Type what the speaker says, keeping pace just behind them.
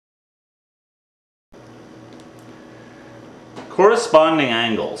Corresponding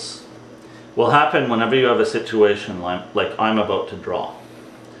angles will happen whenever you have a situation like I'm about to draw.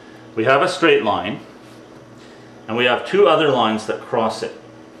 We have a straight line, and we have two other lines that cross it,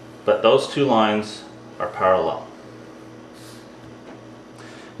 but those two lines are parallel.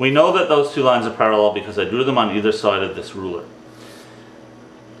 We know that those two lines are parallel because I drew them on either side of this ruler.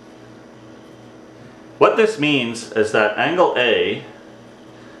 What this means is that angle A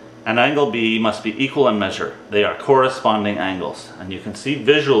and angle B must be equal in measure. They are corresponding angles, and you can see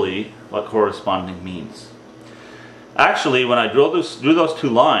visually what corresponding means. Actually, when I drew those two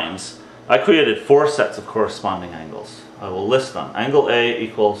lines, I created 4 sets of corresponding angles. I will list them. Angle A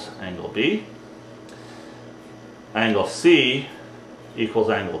equals angle B. Angle C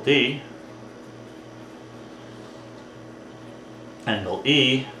equals angle D. Angle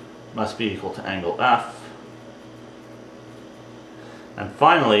E must be equal to angle F. And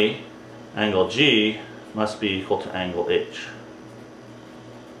finally, angle G must be equal to angle H.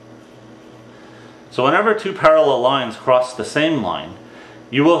 So whenever two parallel lines cross the same line,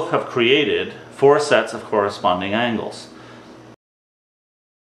 you will have created 4 sets of corresponding angles.